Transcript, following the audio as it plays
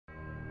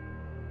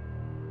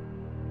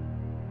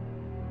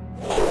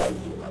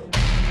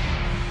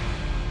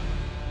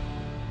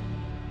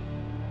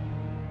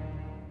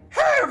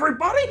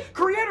everybody!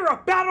 Creator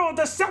of Battle of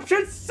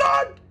Deception,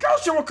 Son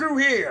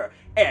Goshuaku here!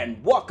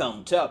 And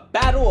welcome to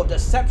Battle of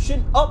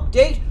Deception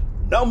Update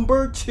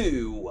number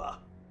 2.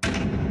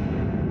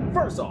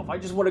 First off, I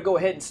just want to go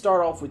ahead and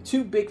start off with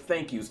two big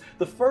thank yous.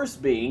 The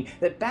first being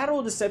that Battle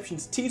of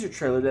Deception's teaser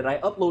trailer that I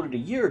uploaded a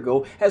year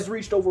ago has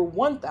reached over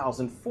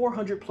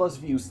 1,400 plus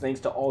views thanks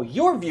to all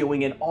your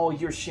viewing and all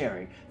your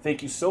sharing.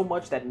 Thank you so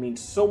much. That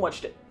means so much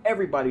to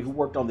everybody who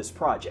worked on this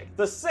project.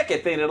 The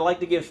second thing that I'd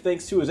like to give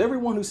thanks to is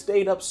everyone who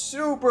stayed up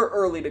super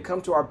early to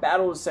come to our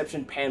Battle of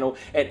Deception panel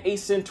at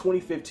ACEN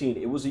 2015.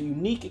 It was a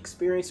unique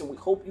experience and we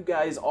hope you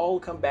guys all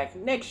come back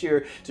next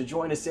year to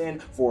join us in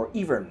for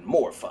even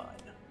more fun.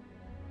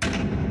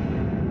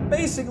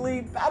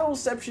 Basically, Battle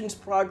Deception's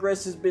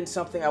progress has been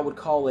something I would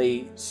call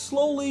a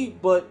slowly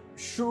but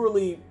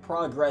surely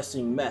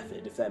progressing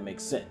method, if that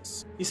makes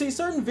sense. You see,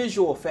 certain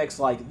visual effects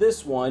like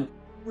this one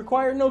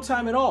require no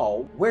time at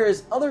all,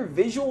 whereas other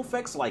visual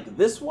effects like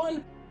this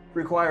one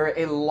require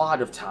a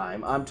lot of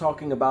time. I'm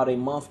talking about a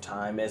month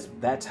time, as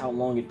that's how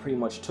long it pretty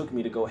much took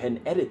me to go ahead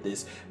and edit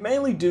this,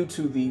 mainly due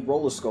to the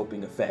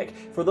rotoscoping effect.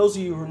 For those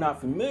of you who are not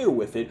familiar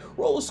with it,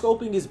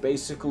 rotoscoping is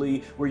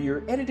basically where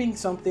you're editing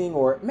something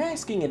or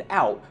masking it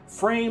out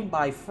frame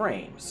by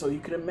frame, so you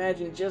can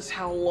imagine just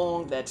how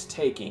long that's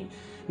taking.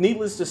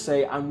 Needless to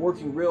say, I'm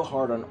working real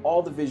hard on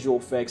all the visual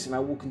effects and I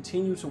will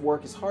continue to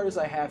work as hard as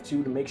I have to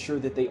make sure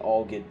that they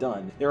all get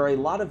done. There are a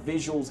lot of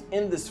visuals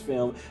in this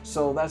film,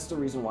 so that's the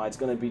reason why it's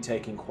going to be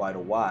taking quite a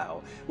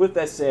while. With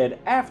that said,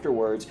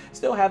 afterwards,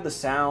 still have the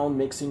sound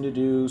mixing to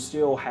do,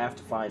 still have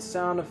to find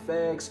sound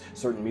effects,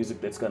 certain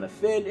music that's going to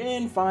fit,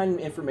 and find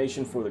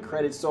information for the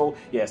credits, so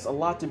yes, a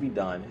lot to be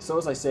done. So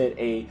as I said,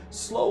 a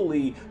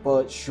slowly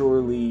but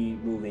surely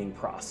moving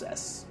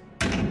process.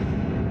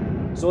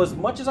 So as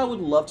much as I would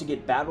love to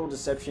get Battle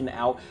Deception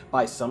out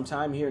by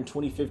sometime here in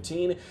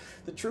 2015,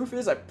 the truth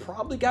is I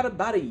probably got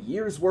about a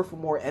year's worth of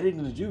more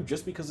editing to do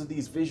just because of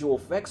these visual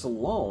effects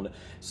alone.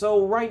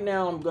 So right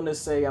now I'm going to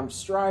say I'm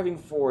striving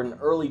for an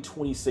early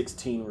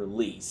 2016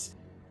 release.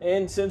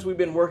 And since we've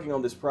been working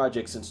on this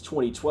project since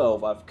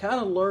 2012, I've kind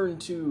of learned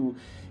to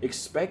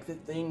expect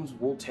that things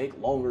will take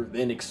longer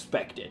than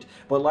expected.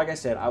 But like I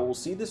said, I will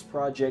see this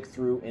project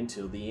through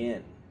until the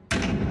end.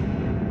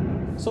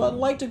 So I'd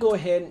like to go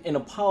ahead and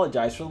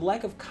apologize for the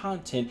lack of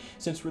content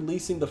since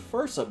releasing the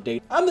first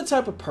update. I'm the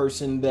type of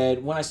person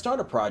that when I start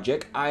a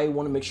project, I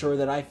want to make sure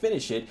that I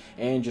finish it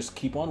and just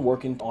keep on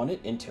working on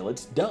it until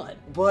it's done.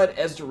 But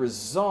as a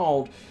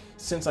result,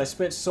 since I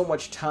spent so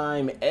much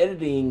time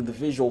editing the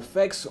visual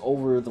effects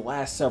over the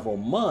last several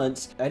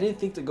months, I didn't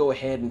think to go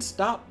ahead and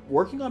stop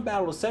working on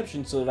Battle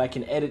Deception so that I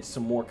can edit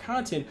some more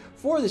content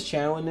for this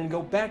channel and then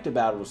go back to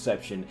Battle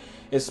Deception.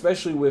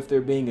 Especially with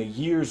there being a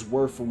year's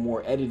worth of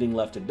more editing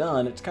left to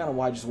done, it's kind of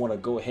why I just want to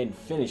go ahead and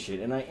finish it.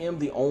 And I am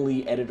the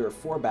only editor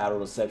for Battle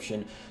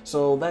Deception,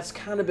 so that's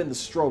kind of been the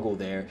struggle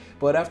there.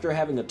 But after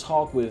having a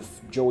talk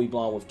with Joey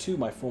Blonde with 2,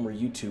 my former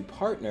YouTube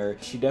partner,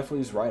 she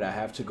definitely is right. I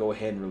have to go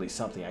ahead and release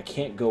something. I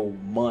can't go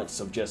months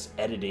of just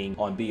editing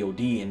on BOD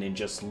and then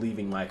just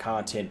leaving my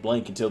content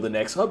blank until the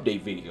next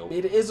update video.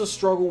 It is a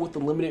struggle with the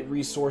limited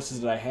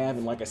resources that I have,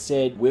 and like I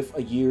said, with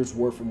a year's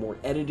worth of more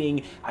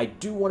editing, I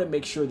do want to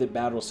make sure that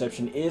Battle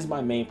Deception is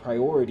my main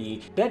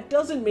priority. That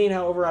doesn't mean,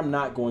 however, I'm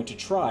not going to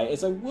try,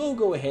 as I will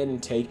go ahead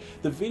and take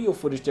the video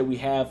footage that we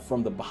have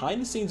from the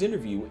behind the scenes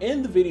interview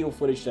and the video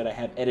footage that I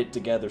have edited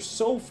together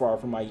so far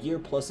from my year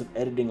plus of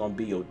editing on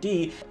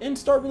BOD and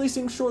start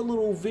releasing short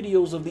little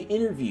videos of the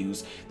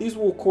interviews. These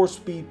will of course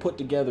be put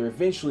together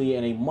eventually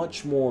in a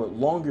much more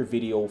longer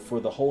video for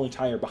the whole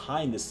entire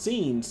behind the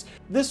scenes.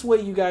 This way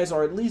you guys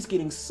are at least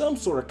getting some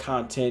sort of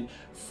content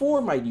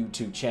for my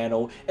YouTube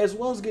channel, as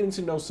well as getting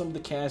to know some of the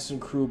cast and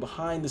crew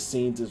behind the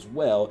scenes as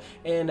well.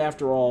 And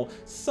after all,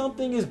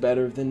 something is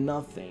better than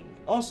nothing.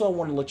 Also, I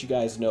want to let you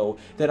guys know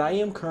that I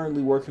am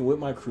currently working with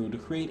my crew to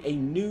create a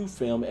new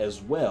film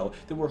as well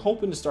that we're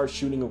hoping to start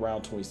shooting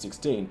around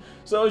 2016.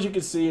 So as you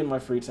can see, in my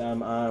free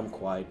time, I'm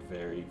quite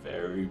very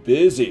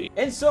busy.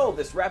 And so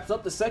this wraps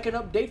up the second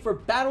update for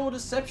Battle of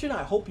Deception.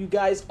 I hope you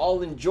guys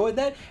all enjoyed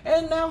that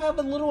and now have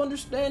a little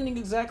understanding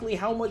exactly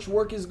how much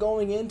work is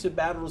going into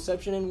Battle of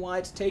Deception and why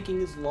it's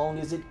taking as long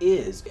as it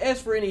is.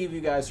 As for any of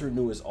you guys who are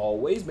new as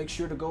always, make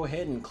sure to go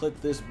ahead and click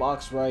this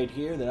box right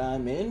here that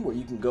I'm in, where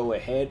you can go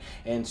ahead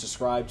and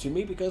subscribe to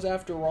me, because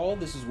after all,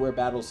 this is where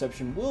Battle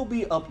Deception will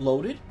be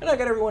uploaded. And I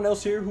got everyone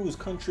else here who has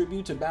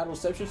contributed to Battle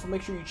Deception, so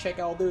make sure you check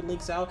all their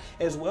links out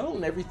as well,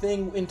 and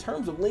everything in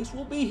terms of links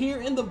will be here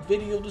in the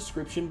video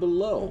description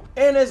below.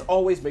 And as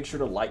always, make sure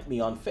to like me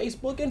on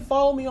Facebook and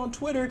follow me on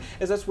Twitter,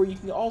 as that's where you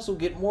can also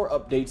get more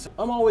updates.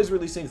 I'm always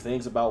releasing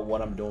things about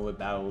what I'm doing with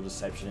Battle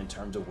Deception in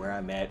terms of where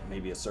I'm at,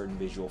 maybe a certain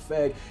visual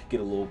effect, get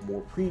a little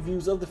more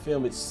previews of the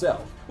film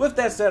itself. With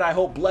that said, I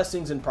hope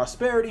blessings and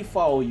prosperity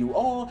follow you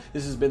all.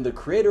 This has been the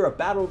creator of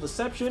Battle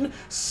Deception,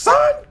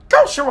 Son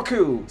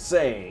Goshuaku,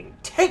 saying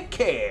take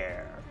care.